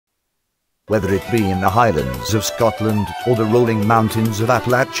Whether it be in the Highlands of Scotland or the rolling mountains of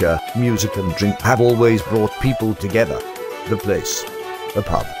Appalachia, music and drink have always brought people together. The place, a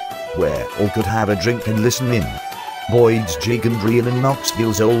pub, where all could have a drink and listen in. Boyd's Jig and Reel in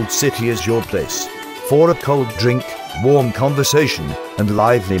Knoxville's Old City is your place for a cold drink, warm conversation, and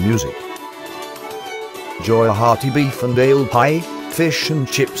lively music. Enjoy a hearty beef and ale pie, fish and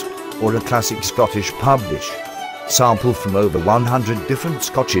chips, or a classic Scottish pub dish. Sample from over 100 different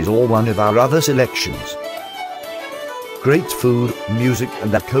scotches or one of our other selections. Great food, music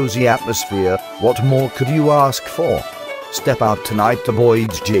and a cozy atmosphere, what more could you ask for? Step out tonight to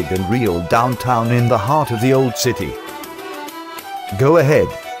Boyd's Jig and Reel downtown in the heart of the Old City. Go ahead.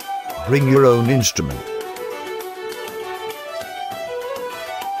 Bring your own instrument.